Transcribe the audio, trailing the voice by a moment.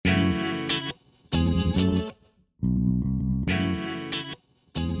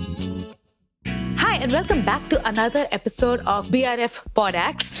and welcome back to another episode of BRF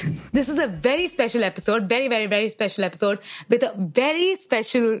PodActs. This is a very special episode, very, very, very special episode with a very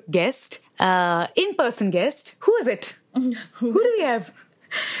special guest, in-person guest. Who is it? Who do we have?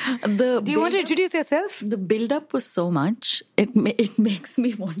 Do you want to introduce yourself? The build-up was so much. It makes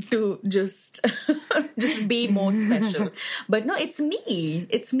me want to just be more special. But no, it's me.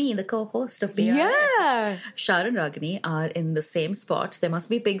 It's me, the co-host of BRF. Yeah. Shar and Ragini are in the same spot. There must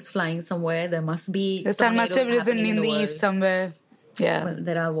be pigs flying somewhere. There must be The sun must have risen in the east somewhere. Yeah. Well,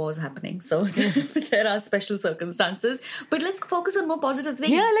 there are wars happening, so there are special circumstances. But let's focus on more positive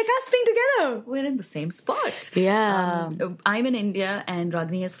things. Yeah, like us being together. We're in the same spot. Yeah. I'm in India and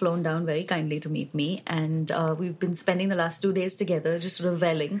Ragini has flown down very kindly to meet me. And we've been spending the last 2 days together just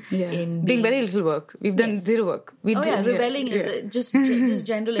reveling in doing very little work. We've done zero work. Reveling is just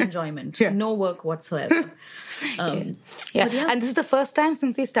general enjoyment. Yeah. No work whatsoever. And this is the first time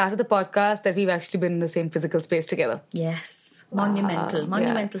since we started the podcast that we've actually been in the same physical space together. Yes.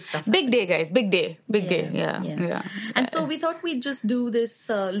 Monumental stuff. Big day, guys. Big day. Yeah. And so we thought we'd just do this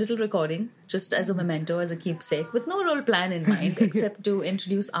little recording just as a memento, as a keepsake, with no real plan in mind, except to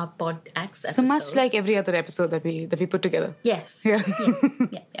introduce our PodActs episode. So much like every other episode that we put together. Yes. Yeah.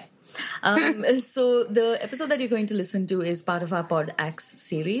 So the episode that you're going to listen to is part of our PodActs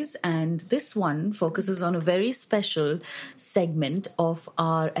series, and this one focuses on a very special segment of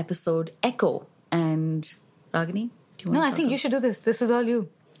our episode Echo. And Ragini? No, I think you should do this. This is all you.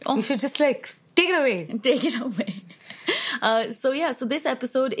 Oh. You should just take it away. Take it away. So this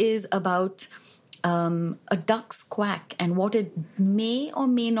episode is about a duck's quack and what it may or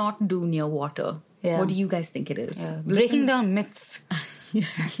may not do near water. Yeah. What do you guys think it is? Yeah. Breaking down myths.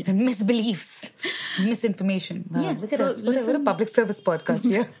 And misbeliefs. Misinformation. Wow. Yeah, look at us. What a public service podcast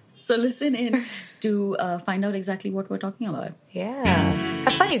we are. So listen in to find out exactly what we're talking about. Yeah.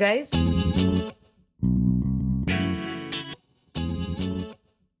 Have fun, you guys.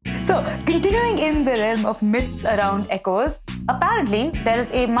 So, continuing in the realm of myths around echoes, apparently there is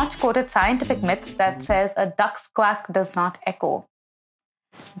a much quoted scientific myth that says a duck's quack does not echo.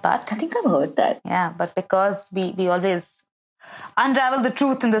 But I think I've heard that. Yeah, but because we always unravel the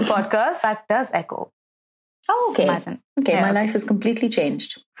truth in this podcast, quack does echo. Oh, okay. Imagine. Okay, my life has completely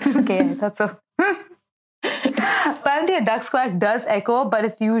changed. Okay, I thought so. Apparently a duck's quack does echo, but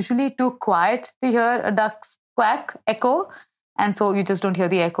it's usually too quiet to hear a duck's quack echo. And so you just don't hear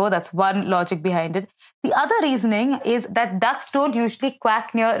the echo. That's one logic behind it. The other reasoning is that ducks don't usually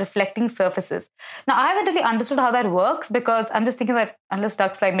quack near reflecting surfaces. Now, I haven't really understood how that works because I'm just thinking that unless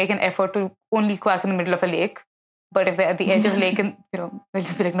ducks make an effort to only quack in the middle of a lake, but if they're at the edge of a lake and, they'll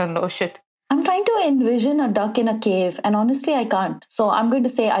just be like, no shit. I'm trying to envision a duck in a cave, and honestly, I can't. So I'm going to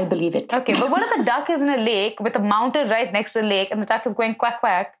say I believe it. Okay, but what if a duck is in a lake with a mountain right next to the lake and the duck is going quack,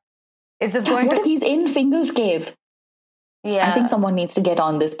 quack? It's just going What if he's in Fingal's cave? Yeah. I think someone needs to get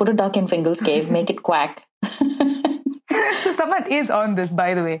on this. Put a duck in Fingal's cave, make it quack. So someone is on this,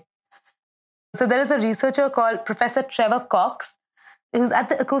 by the way. So there is a researcher called Professor Trevor Cox, who's at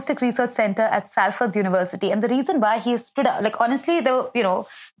the Acoustic Research Center at Salford's University. And the reason why he stood out, honestly, there were,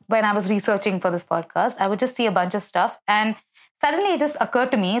 when I was researching for this podcast, I would just see a bunch of stuff. And suddenly it just occurred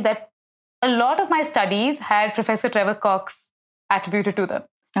to me that a lot of my studies had Professor Trevor Cox attributed to them.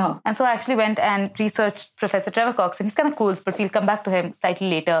 Oh. And so I actually went and researched Professor Trevor Cox, and he's kind of cool, but we'll come back to him slightly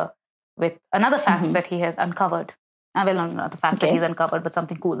later with another fact that he has uncovered. Well, not another fact that he's uncovered, but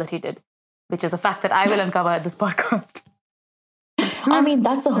something cool that he did, which is a fact that I will uncover at this podcast. I mean,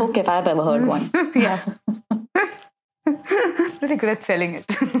 that's a hook if I've ever heard one. Yeah. Pretty good at selling it.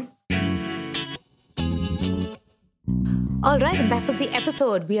 All right, and that was the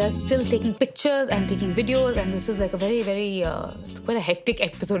episode. We are still taking pictures and taking videos, and this is a very, very, it's quite a hectic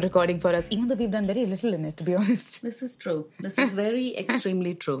episode recording for us, even though we've done very little in it, to be honest. This is true. This is very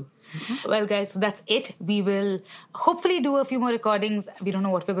extremely true. Well, guys, so that's it. We will hopefully do a few more recordings. We don't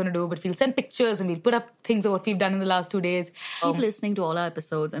know what we're going to do, but we'll send pictures and we'll put up things of what we've done in the last 2 days. Keep listening to all our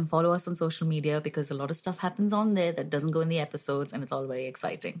episodes and follow us on social media because a lot of stuff happens on there that doesn't go in the episodes, and it's all very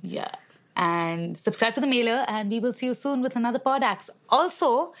exciting. Yeah. And subscribe to the mailer, and we will see you soon with another PodActs.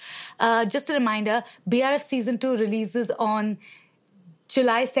 Also, just a reminder, BRF Season 2 releases on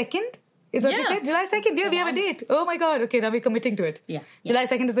July 2nd. Is that what you said? July 2nd? Yeah, we have a date. Oh my God. Okay, now we're committing to it. Yeah. July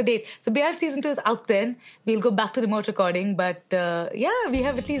 2nd is the date. So BRF Season 2 is out then. We'll go back to remote recording. But we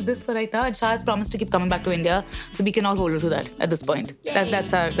have at least this for right now. And Shah has promised to keep coming back to India. So we can all hold her to that at this point.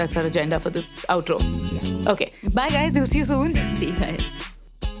 That's our agenda for this outro. Yeah. Okay. Bye guys. We'll see you soon. See you guys.